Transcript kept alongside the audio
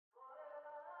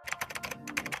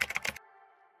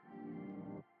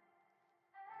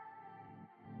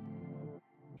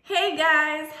Hey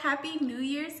guys, happy New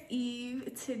Year's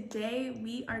Eve. Today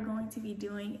we are going to be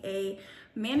doing a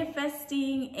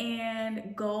manifesting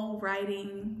and goal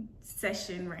writing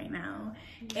session right now.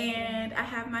 And I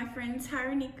have my friend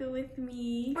Tyranica with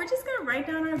me. We're just gonna write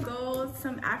down our goals,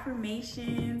 some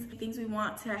affirmations, things we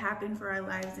want to happen for our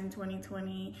lives in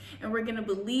 2020. And we're gonna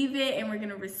believe it and we're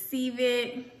gonna receive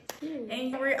it.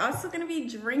 And we're also gonna be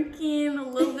drinking a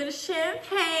little bit of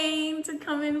champagne to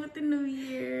come in with the new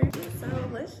year. So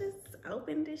let's just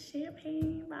open this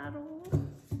champagne bottle.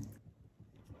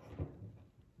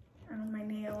 Oh, my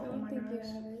nail. Oh my gosh.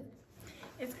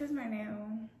 It's because my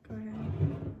nail. Go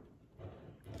ahead.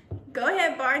 Go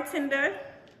ahead, bartender.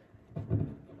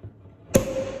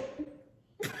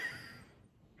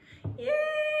 Yay!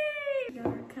 We got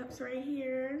our cups right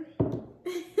here.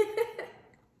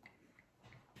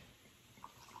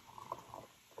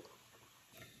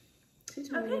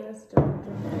 Okay.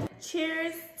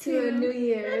 Cheers to a New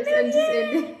Year's.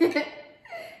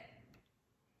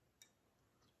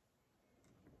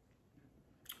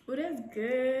 Oh, that's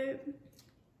good.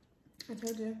 I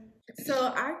told you.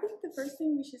 So I think the first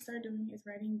thing we should start doing is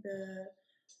writing the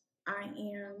I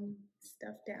am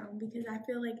stuff down, because I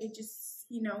feel like it just,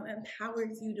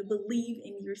 empowers you to believe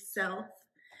in yourself.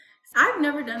 I've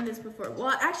never done this before.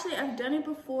 Well, actually, I've done it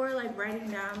before, like writing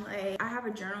down, I have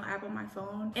a journal app on my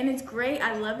phone and it's great.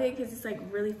 I love it because it's like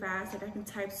really fast. Like I can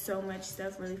type so much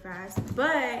stuff really fast.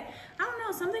 But I don't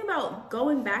know, something about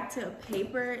going back to a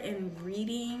paper and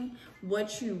reading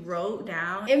what you wrote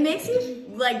down. It makes you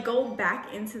like go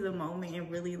back into the moment and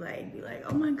really like be like,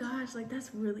 oh my gosh, like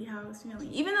that's really how I was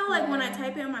feeling. Even though like when I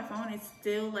type it on my phone, it's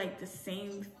still like the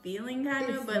same feeling kind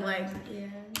of, but like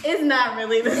it's not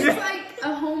really the same. It's like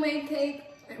a homemade cake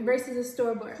versus a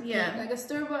store-bought. Yeah. Like a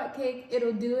store-bought cake,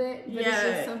 it'll do it, but it's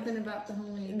just something about the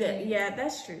homemade cake. Yeah,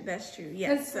 that's true. That's true.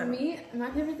 Yeah. Because for me, my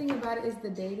favorite thing about it is the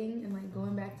dating and like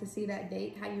going back to see that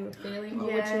date, how you were feeling or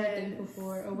what you were thankful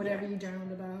for or whatever you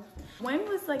journaled about. When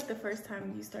was like the first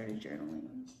time you started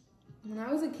journaling? When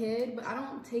I was a kid, but I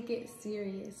don't take it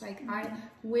serious. Like I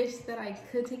wish that I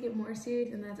could take it more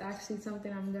serious, and that's actually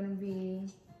something I'm gonna be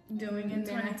doing in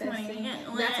 2020.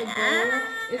 That's a goal,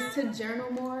 is to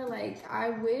journal more. Like I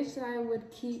wish that I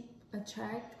would keep a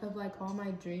track of like all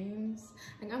my dreams.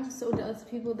 Like I'm so jealous of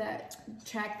people that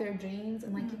track their dreams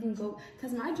and like you can go,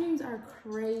 because my dreams are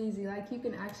crazy. Like you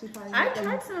can actually probably I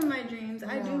track some of my dreams.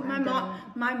 I do.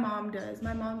 My mom does.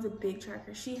 My mom's a big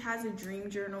tracker. She has a dream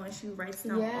journal and she writes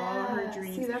down all her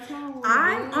dreams. See, that's how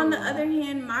I'm on the other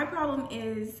hand, my problem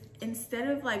is instead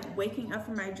of like waking up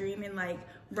from my dream and like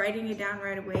writing it down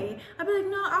right away, I'd be like,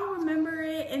 no, I'll remember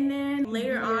it, and then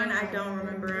later on I don't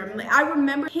remember. I'm like, I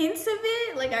remember hints of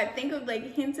it, like I think of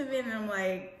like hints of it and I'm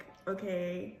like,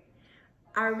 okay,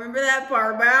 I remember that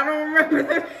part, but I don't remember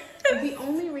the rest. The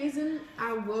only reason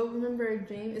I will remember a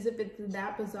dream is if it's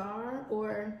that bizarre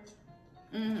or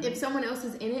if someone else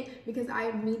is in it, because I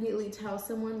immediately tell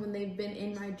someone when they've been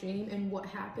in my dream and what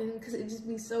happened, because it just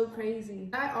be so crazy.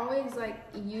 I always like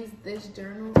use this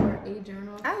journal or a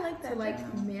journal. I like that to like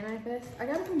manifest. I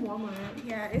got it from Walmart.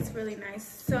 Yeah, it's really nice.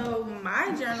 So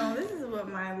my journal, this is what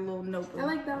my little notebook. I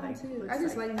like that one too. I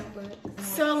just like notebooks.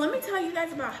 So let me tell you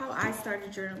guys about how I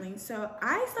started journaling. So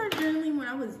I started journaling when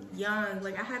I was young.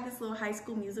 Like I had this little high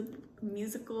school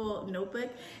musical notebook,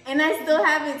 and I still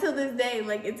have it till this day.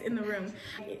 Like it's in the room.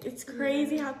 It's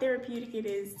crazy how therapeutic it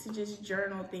is to just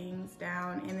journal things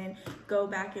down and then go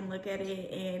back and look at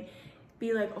it and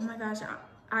be like, oh my gosh,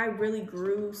 I really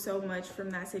grew so much from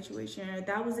that situation.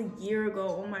 That was a year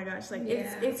ago. Oh my gosh, like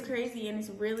it's crazy, and it's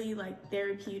really like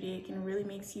therapeutic and really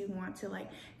makes you want to like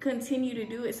continue to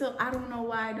do it. So I don't know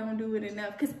why I don't do it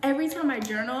enough, because every time I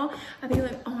journal, I think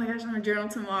like, oh my gosh, I'm gonna journal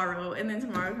tomorrow, and then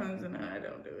tomorrow comes and I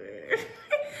don't do it.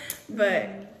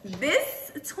 But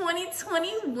this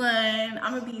 2021,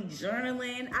 I'm gonna be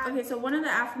journaling. Okay, so one of the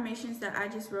affirmations that I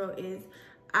just wrote is,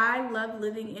 I love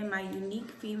living in my unique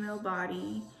female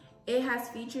body. It has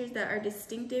features that are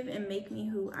distinctive and make me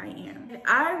who I am.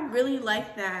 I really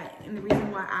like that, and the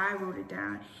reason why I wrote it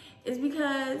down is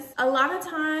because a lot of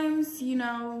times,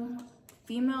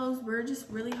 females, we're just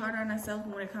really hard on ourselves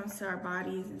when it comes to our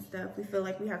bodies and stuff. We feel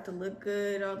like we have to look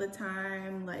good all the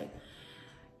time. Like,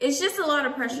 it's just a lot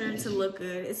of pressure to look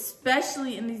good,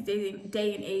 especially in this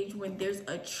day and age when there's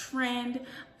a trend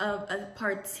of a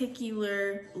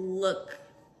particular look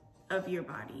of your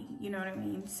body, you know what I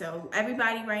mean? So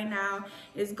everybody right now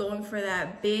is going for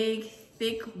that big,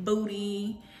 thick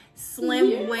booty,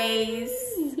 slim waist,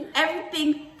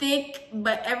 everything thick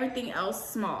but everything else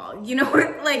small, you know,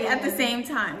 like at the same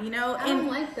time, you know. I don't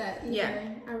like that either. Yeah,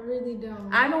 I really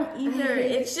don't. I don't either.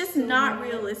 It's just not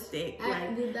realistic,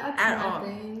 like at all.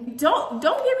 Don't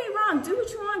get me wrong, do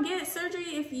what you want, get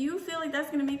surgery if you feel like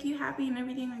that's gonna make you happy and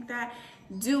everything like that.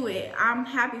 Do it. I'm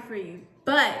happy for you.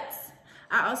 But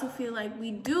I also feel like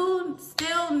we do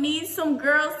still need some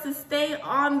girls to stay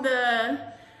on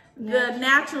the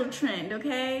natural trend,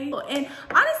 okay? And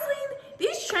honestly,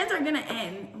 these trends are gonna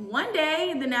end. One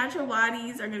day, the natural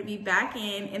bodies are gonna be back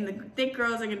in, and the thick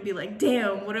girls are gonna be like,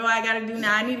 damn, what do I gotta do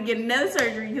now? I need to get another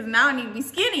surgery because now I need to be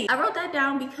skinny. I wrote that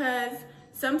down because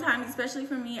sometimes, especially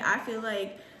for me, I feel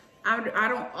like I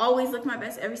don't always look my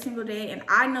best every single day, and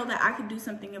I know that I could do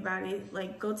something about it,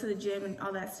 like go to the gym and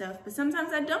all that stuff, but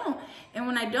sometimes I don't. And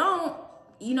when I don't,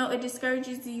 you know, it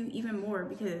discourages you even more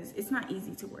because it's not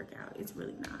easy to work out. It's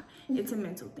really not. It's a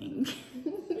mental thing.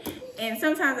 And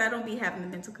sometimes I don't be having the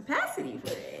mental capacity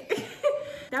for it.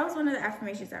 That was one of the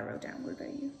affirmations I wrote down. What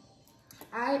about you?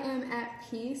 I am at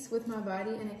peace with my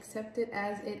body and accept it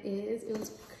as it is. It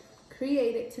was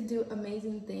created to do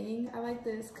amazing things. I like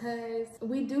this because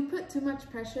we do put too much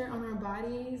pressure on our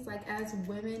bodies, like as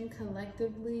women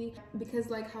collectively, because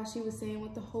like how she was saying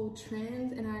with the whole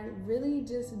trend, and I really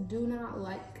just do not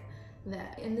like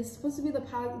that. And this is supposed to be the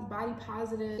body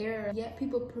positive era, yet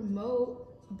people promote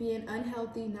being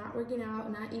unhealthy, not working out,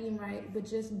 not eating right, but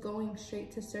just going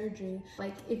straight to surgery.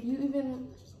 Like if you even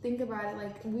think about it,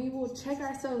 like we will check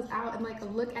ourselves out and like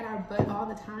look at our butt all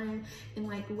the time and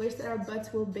like wish that our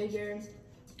butts were bigger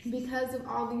because of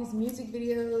all these music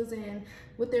videos and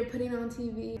what they're putting on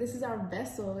TV. This is our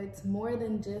vessel. It's more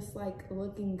than just like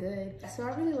looking good. So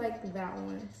I really like that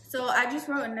one. So I just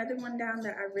wrote another one down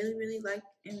that I really like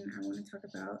and I want to talk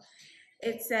about.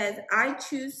 It says, I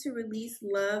choose to release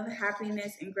love,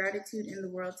 happiness, and gratitude in the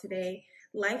world today.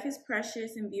 Life is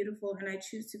precious and beautiful, and I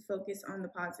choose to focus on the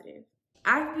positive.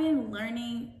 I've been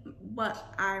learning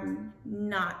what I'm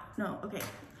not. No, okay.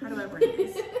 How do I word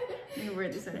this? Let me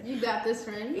word this in. You got this,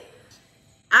 friend.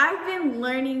 I've been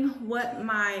learning what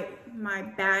my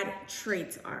bad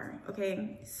traits are,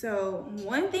 okay? So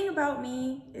one thing about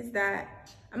me is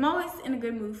that I'm always in a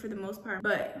good mood for the most part,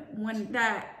 but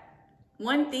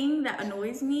one thing that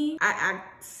annoys me, I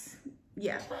act,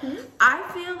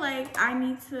 I feel like I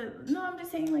need to, no, I'm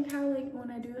just saying like how like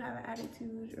when I do have an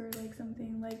attitude or like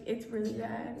something, like it's really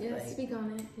bad. Yeah, like, speak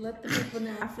on it. Let the people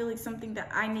know. I feel like something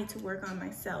that I need to work on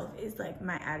myself is like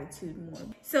my attitude more.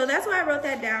 So that's why I wrote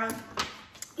that down.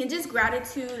 And just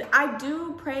gratitude. I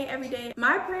do pray every day.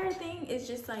 My prayer thing is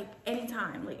just like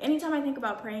anytime I think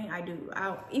about praying, I do.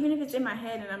 Even if it's in my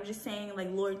head and I'm just saying like,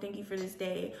 Lord, thank you for this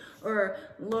day, or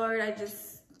Lord, I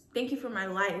just thank you for my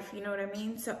life, you know what I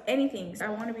mean? So anything. I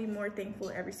want to be more thankful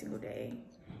every single day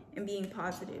and being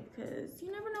positive, because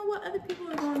you never know what other people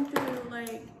are going through.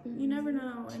 Like you never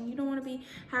know, and you don't want to be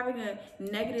having a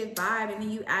negative vibe and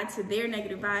then you add to their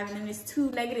negative vibe and then it's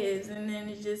two negatives and then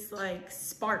it just like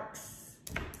sparks.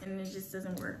 And it just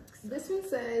doesn't work. This one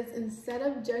says, instead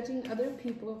of judging other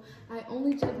people, I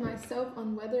only judge myself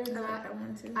on whether or not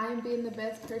I am being the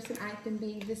best person I can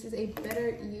be. This is a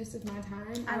better use of my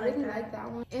time. I really like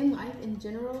that one. In life in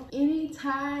general,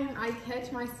 anytime I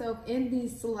catch myself in the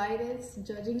slightest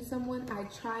judging someone, I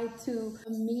try to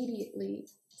immediately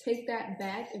take that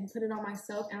back and put it on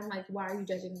myself, and I'm like, why are you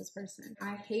judging this person?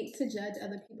 I hate to judge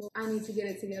other people. I need to get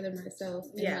it together myself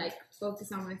and like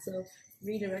focus on myself,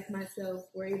 redirect myself,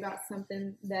 worry about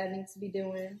something that I need to be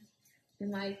doing.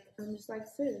 And like, I'm just like,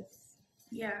 sis,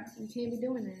 you can't be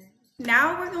doing that.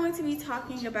 Now we're going to be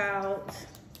talking about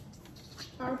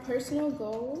our personal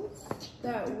goals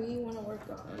that we want to work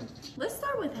on. Let's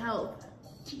start with health,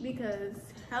 because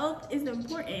health is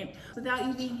important. Without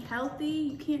you being healthy,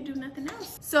 you can't do nothing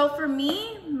else. So for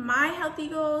me, my healthy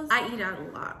goals, I eat out a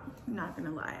lot. I'm not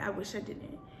gonna lie, I wish I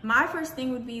didn't. My first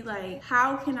thing would be like,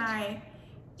 how can I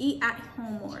eat at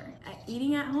home more?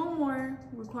 Eating at home more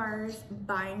requires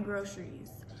buying groceries.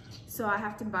 So I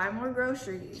have to buy more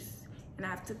groceries, and I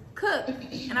have to cook,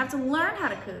 and I have to learn how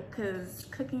to cook, because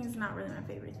cooking is not really my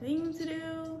favorite thing to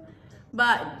do.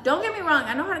 But don't get me wrong,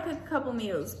 I know how to cook a couple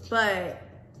meals, but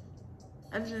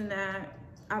other than that,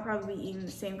 I'll probably be eating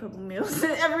the same couple meals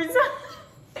every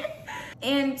time.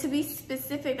 And to be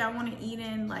specific, I want to eat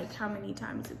in like how many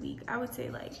times a week? I would say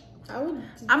like, I'm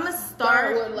gonna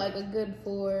start with like a good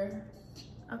 4.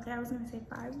 Okay, I was gonna say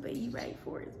 5, but you're right,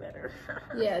 4 is better.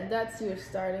 Yeah, that's your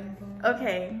starting point.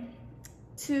 Okay,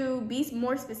 to be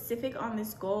more specific on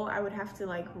this goal, I would have to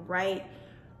like write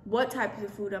what types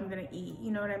of food I'm gonna eat,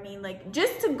 you know what I mean? Like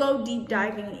just to go deep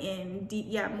diving in,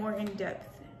 more in depth.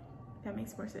 That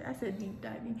makes more sense. I said deep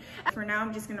diving. For now,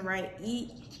 I'm just gonna write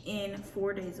eat in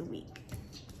 4 days a week.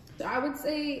 So I would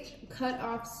say cut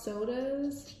off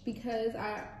sodas because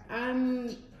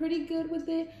I'm pretty good with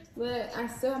it, but I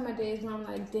still have my days where I'm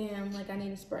like, damn, like I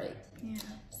need a Sprite. Yeah.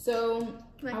 So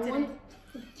like I want.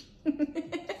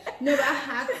 No, but I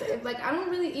have to. Like, I don't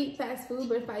really eat fast food,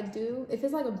 but if I do, if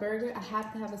it's like a burger, I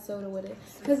have to have a soda with it.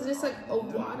 Because just like a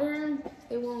water,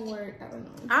 it won't work. I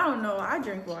don't know. I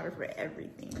drink water for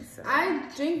everything. So. I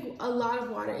drink a lot of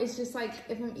water. It's just like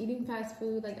if I'm eating fast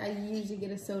food, like I usually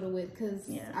get a soda with because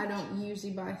I don't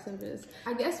usually buy sodas.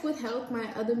 I guess with health,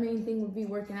 my other main thing would be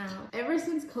working out. Ever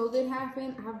since COVID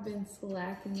happened, I've been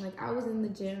slacking. Like I was in the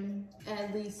gym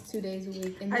at least 2 days a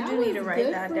week. And I do need to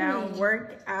write that down.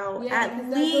 Work out at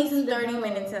least 30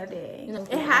 minutes a day.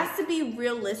 It has to be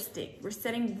realistic. We're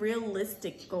setting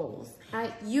realistic goals.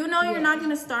 You're not going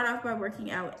to start off by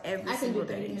working out every single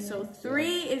day. So 3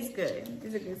 is good.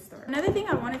 It's a good start. Another thing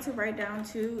I wanted to write down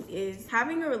too is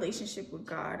having a relationship with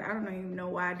God. I don't even know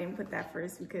why I didn't put that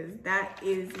first because that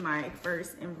is my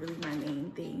first and really my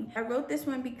main thing. I wrote this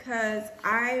one because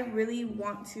I really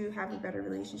want to have a better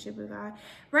relationship with God.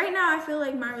 Right now, I feel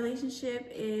like my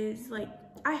relationship is like,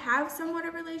 I have somewhat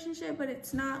a relationship, but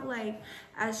it's not like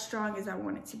as strong as I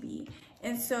want it to be.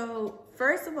 And so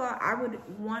first of all, I would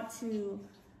want to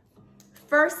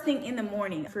first thing in the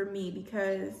morning for me,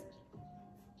 because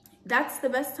that's the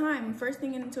best time. First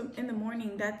thing in the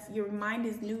morning, that's your mind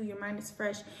is new, your mind is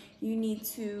fresh. You need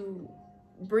to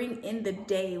bring in the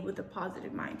day with a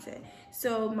positive mindset.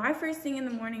 So my first thing in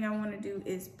the morning I want to do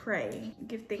is pray.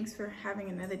 Give thanks for having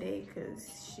another day,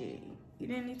 because shit, you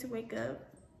didn't need to wake up.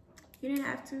 You didn't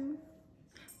have to,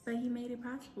 but he made it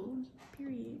possible,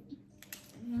 period.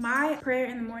 My prayer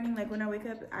in the morning, like when I wake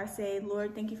up, I say,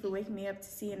 Lord, thank you for waking me up to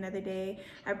see another day.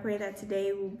 I pray that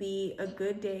today will be a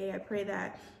good day. I pray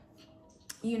that,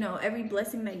 you know, every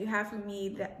blessing that you have for me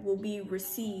that will be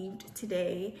received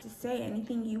today. To say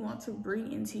anything you want to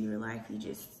bring into your life, you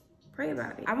just pray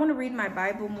about it. I want to read my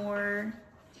Bible more.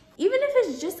 Even if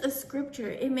it's just a scripture,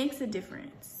 it makes a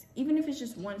difference. Even if it's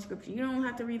just one scripture, you don't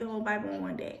have to read the whole Bible in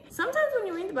one day. Sometimes when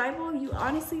you read the Bible, you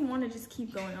honestly want to just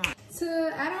keep going on.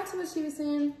 To add on to what she was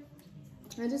saying,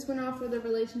 I just went off with a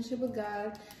relationship with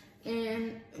God,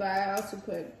 but I also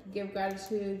put give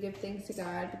gratitude, give thanks to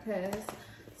God, because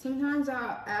sometimes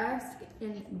I'll ask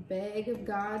and beg of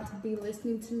God to be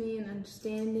listening to me and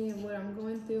understanding what I'm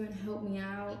going through and help me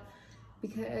out.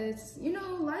 Because, you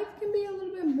know, life can be a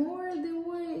little bit more than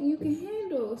what you can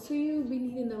handle. So you'll be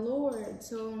needing the Lord.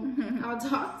 So I'll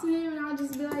talk to him and I'll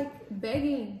just be like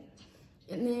begging.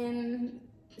 And then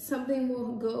something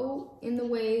will go in the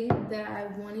way that I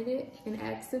wanted it and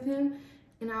asked of him.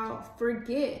 And I'll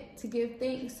forget to give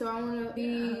thanks. So I want to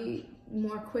be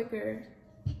more quicker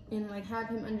and like have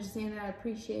him understand that I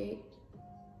appreciate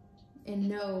and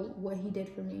know what he did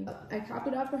for me. I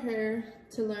copied off of her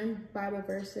to learn Bible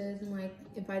verses, and like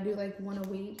if I do like one a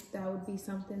week, that would be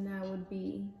something that would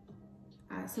be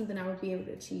something I would be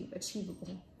able to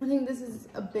achievable. I think this is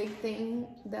a big thing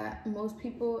that most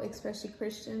people, especially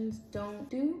Christians, don't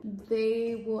do.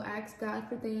 They will ask God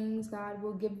for things, God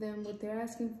will give them what they're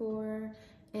asking for,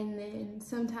 and then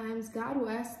sometimes God will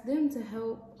ask them to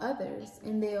help others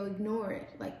and they'll ignore it.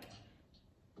 Like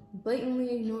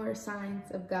blatantly ignore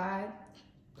signs of God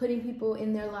putting people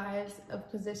in their lives of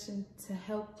position to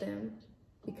help them,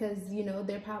 because you know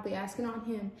they're probably asking on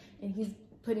him and he's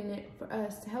putting it for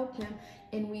us to help him,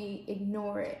 and we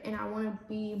ignore it. And I want to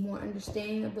be more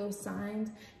understanding of those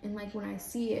signs, and like when I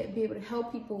see it, be able to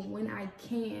help people when I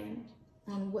can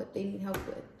on what they need help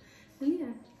with. And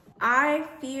yeah, I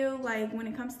feel like when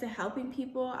it comes to helping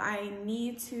people, I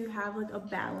need to have like a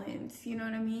balance. You know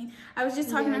what I mean? I was just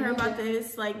talking to her about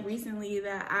this like recently,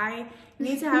 that I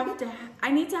need to have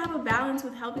a balance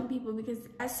with helping people, because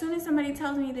as soon as somebody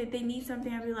tells me that they need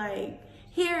something, I'll be like,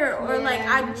 here, or like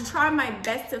I try my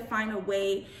best to find a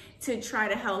way to try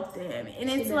to help them. And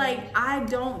it's like, I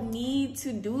don't need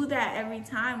to do that every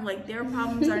time. Like their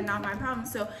problems are not my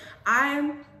problems. So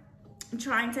I'm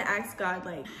trying to ask God,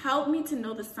 like, help me to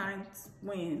know the signs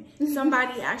when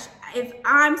somebody actually, if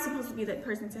I'm supposed to be that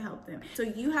person to help them. So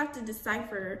you have to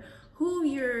decipher who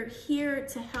you're here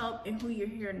to help and who you're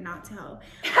here not to help.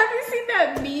 Have you seen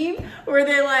that meme where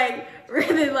they're like,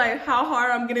 how hard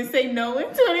I'm gonna say no in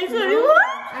 2021? No,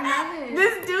 I haven't.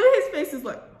 This dude, his face is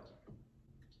like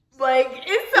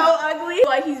it's so ugly.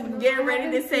 Like he's getting ready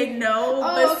to say no,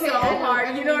 but so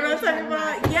hard. You know what I'm talking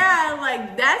about? Yeah,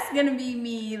 like that's gonna be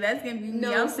me. That's gonna be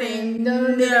me. I'm saying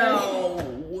no,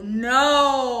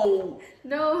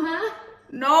 huh?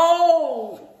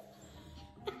 No.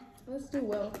 Let's do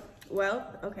wealth.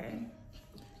 Wealth, okay.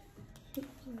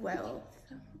 Wealth.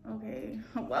 Okay,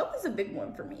 wealth is a big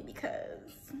one for me because,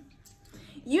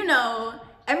 you know,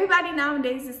 everybody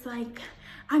nowadays is like,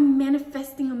 I'm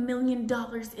manifesting $1 million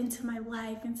into my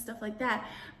life and stuff like that.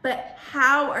 But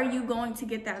how are you going to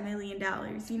get that $1 million?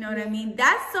 You know what I mean?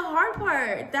 That's the hard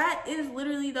part. That is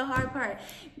literally the hard part.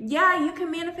 Yeah, you can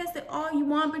manifest it all you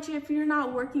want, but if you're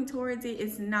not working towards it,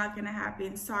 it's not gonna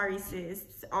happen. Sorry, sis.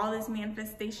 All this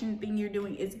manifestation thing you're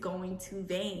doing is going to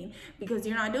vain because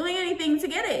you're not doing anything to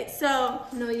get it. So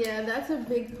no, yeah, that's a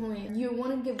big point. You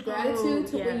want to give gratitude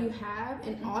to what you have,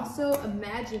 and also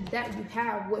imagine that you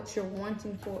have what you're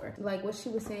wanting for. Like what she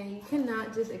was saying, you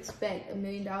cannot just expect $1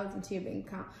 million into your bank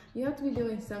account. You have to be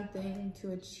doing something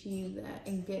to achieve that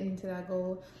and getting to that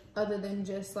goal, other than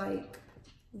just like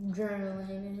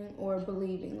journaling or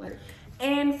believing. Like,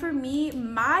 and for me,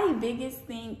 my biggest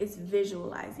thing is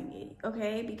visualizing it,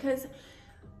 okay? Because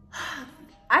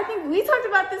I think we talked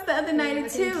about this the other night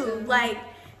too. So. Like,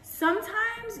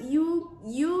 sometimes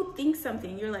you think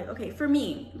something, you're like, okay, for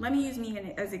me, let me use me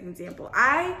as an example.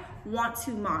 I want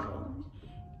to model.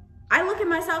 I look at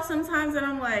myself sometimes and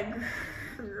I'm like,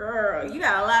 girl, you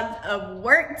got a lot of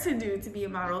work to do to be a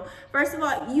model. First of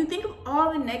all, you think of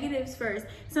all the negatives first.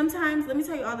 Sometimes, let me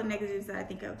tell you all the negatives that I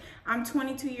think of. I'm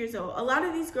 22 years old. A lot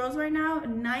of these girls right now,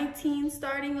 19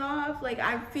 starting off, like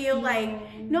I feel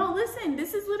like, no, listen,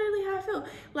 this is literally how I feel.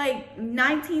 Like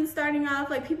 19 starting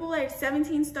off, like people like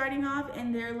 17 starting off,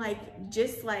 and they're like,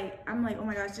 just like, I'm like, oh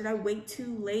my gosh, did I wait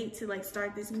too late to like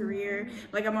start this career?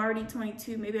 Like I'm already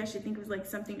 22, maybe I should think of like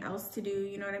something else to do,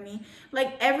 you know what I mean?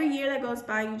 Like every year that goes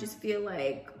by, you just feel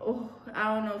like, oh,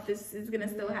 I don't know if this is gonna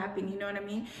still happen, you know what I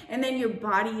mean? And then your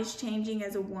body is changing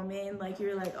as a woman, like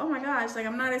you're like, oh my gosh, like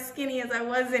I'm not as skinny as I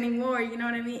was anymore, you know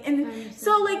what I mean? And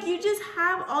so like you just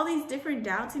have all these different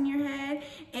doubts in your head,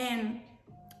 and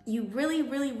you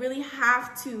really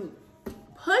have to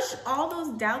push all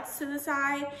those doubts to the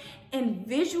side and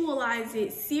visualize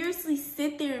it. Seriously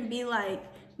sit there and be like,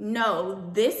 no,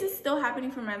 this is still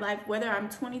happening for my life, whether I'm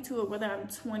 22 or whether I'm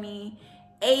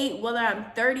 28, whether I'm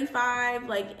 35,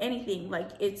 like anything,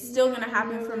 like it's still gonna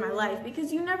happen for my life,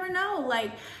 because you never know.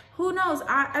 Like, who knows?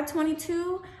 At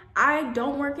 22, I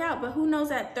don't work out, but who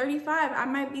knows, at 35, I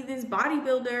might be this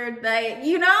bodybuilder that,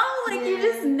 you know, like you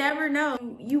just never know.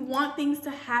 You want things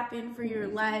to happen for your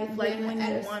life, like when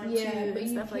you want to and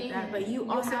stuff like that. But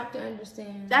you also have to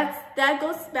understand that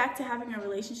goes back to having a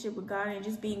relationship with God and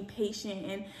just being patient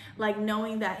and like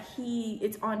knowing that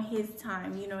it's on His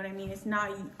time. You know what I mean? It's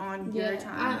not on your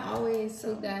time. I always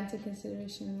take that into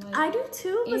consideration. Like, I do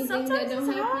too, but sometimes that don't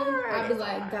it's happen, hard. I'll be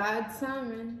like, God's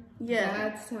timing. Yeah,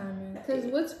 God's timing. Because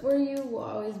what's for you will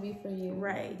always be for you.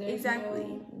 Right. There's exactly.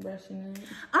 No rushing it.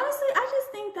 Honestly, I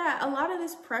just think that a lot of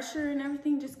this pressure and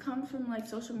everything just comes from like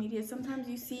social media. Sometimes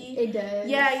you see it does.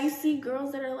 Yeah, you see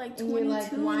girls that are like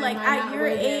 22, like at your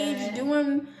age,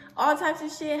 doing all types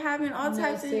of shit, having all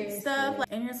types of stuff, like,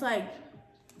 and it's like,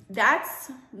 that's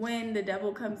when the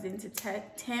devil comes in to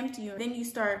tempt you. Then you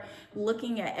start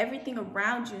looking at everything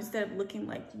around you instead of looking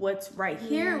like what's right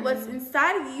here, what's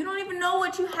inside of you. You don't even know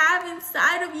what you have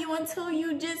inside of you until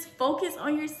you just focus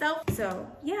on yourself. So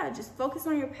yeah, just focus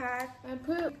on your path. I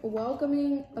put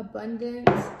welcoming abundance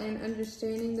and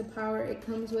understanding the power it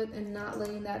comes with, and not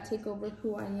letting that take over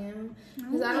who I am.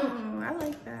 Because I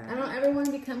like that. I don't ever want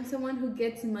to become someone who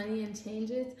gets money and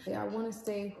changes. I want to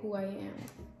stay who I am.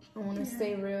 I want to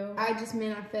stay real. I just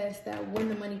manifest that when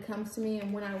the money comes to me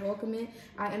and when I welcome it,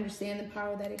 I understand the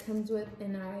power that it comes with,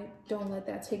 and I don't let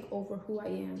that take over who I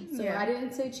am. So I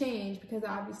didn't say change, because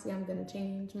obviously I'm going to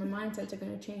change. My mindsets are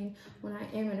going to change when I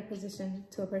am in a position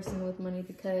to a person with money,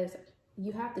 because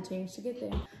you have to change to get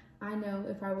there. I know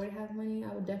if I were to have money,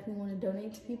 I would definitely want to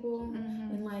donate to people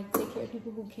and like take care of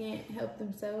people who can't help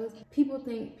themselves. People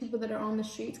think people that are on the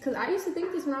streets, because I used to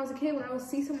think this when I was a kid. When I would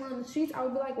see someone on the streets, I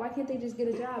would be like, why can't they just get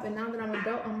a job? And now that I'm an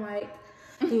adult, I'm like,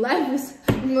 life is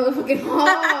motherfucking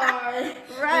hard.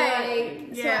 Right.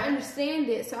 Like, so I understand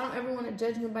it. So I don't ever want to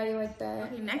judge nobody like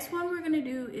that. Okay, next one we're going to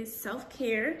do is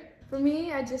self-care. For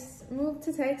me, I just moved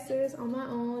to Texas on my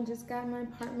own, just got my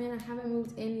apartment. I haven't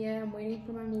moved in yet. I'm waiting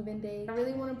for my move-in date. I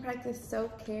really want to practice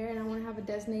self-care, and I want to have a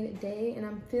designated day, and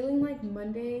I'm feeling like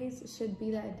Mondays should be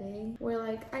that day where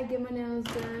like I get my nails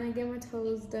done, I get my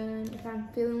toes done. If I'm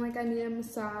feeling like I need a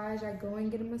massage, I go and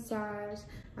get a massage.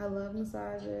 I love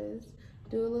massages.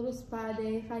 Do a little spa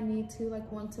day if I need to,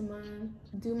 like once a month.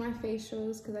 Do my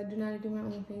facials, because I do not do my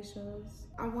own facials.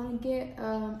 I want to get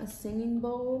a singing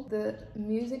bowl. The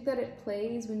music that it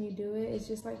plays when you do it is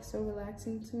just like so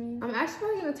relaxing to me. I'm actually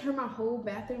probably going to turn my whole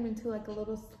bathroom into like a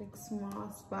little like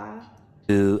small spa.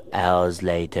 2 hours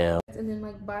later. And then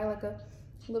like buy like a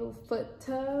little foot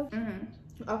tub.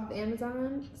 off of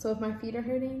Amazon. So if my feet are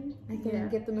hurting, I can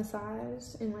get the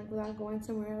massage and like without going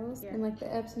somewhere else. And like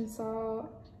the Epsom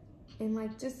salt. And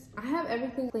like just, I have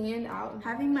everything planned out.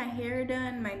 Having my hair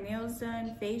done, my nails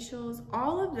done, facials,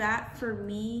 all of that for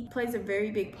me plays a very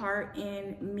big part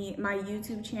in my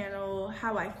YouTube channel,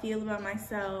 how I feel about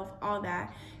myself, all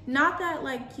that. Not that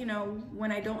like, you know,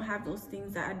 when I don't have those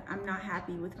things that I'm not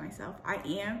happy with myself. I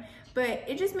am, but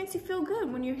it just makes you feel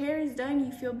good. When your hair is done,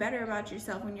 you feel better about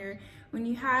yourself. When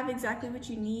you have exactly what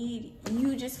you need,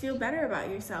 you just feel better about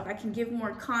yourself. I can give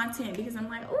more content because I'm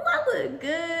like, oh, I look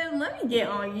good. Let me get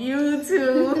on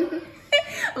YouTube.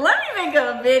 Let me make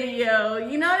a video.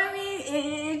 You know what I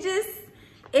mean?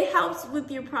 It helps with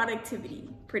your productivity,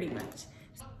 pretty much.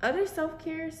 Other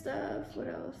self-care stuff, what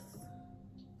else?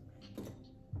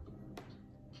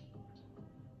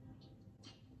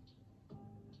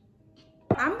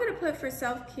 I'm gonna put for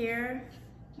self-care,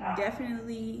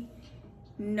 definitely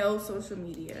no social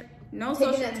media. No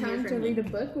social media. Taking that time to read a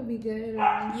book would be good.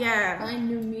 Yeah. Find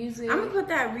new music. I'm gonna put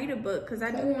that read a book because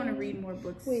I do want to read more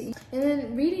books. Wait, and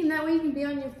then reading, that way you can be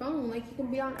on your phone. Like you can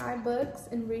be on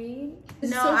iBooks and read.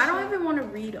 No, I don't even want to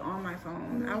read on my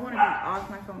phone. I want to be off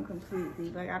my phone completely.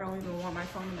 Like I don't even want my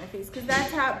phone in my face because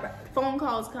that's how phone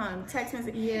calls come, text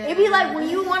messages. Yeah. It'd be like when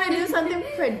you want to do something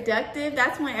productive,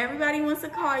 that's when everybody wants to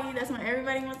call you. That's when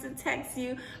everybody wants to text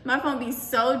you. My phone be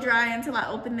so dry until I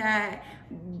open that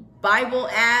Bible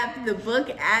app, the book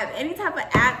app, any type of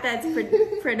app that's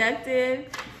productive.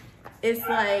 It's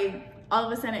like all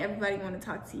of a sudden everybody want to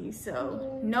talk to you.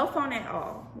 So no phone at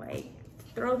all. Like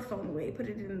throw the phone away, put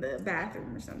it in the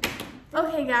bathroom or something.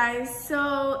 Okay guys,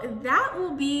 so that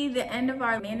will be the end of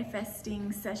our manifesting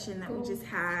session that we just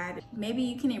had. Maybe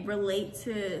you can relate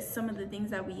to some of the things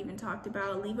that we even talked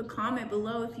about. Leave a comment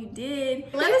below if you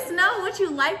did. Let us know what you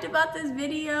liked about this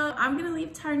video. I'm gonna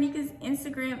leave Tyranica's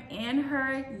Instagram and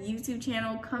her YouTube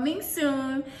channel coming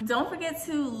soon. Don't forget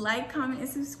to like, comment, and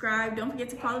subscribe. Don't forget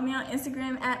to follow me on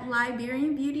Instagram at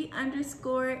LiberianBeauty_.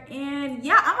 And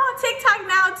yeah, I'm on TikTok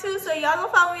now too, so y'all go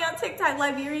follow me on TikTok,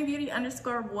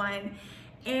 LiberianBeauty_1.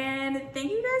 And thank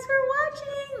you guys for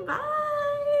watching.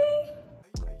 Bye.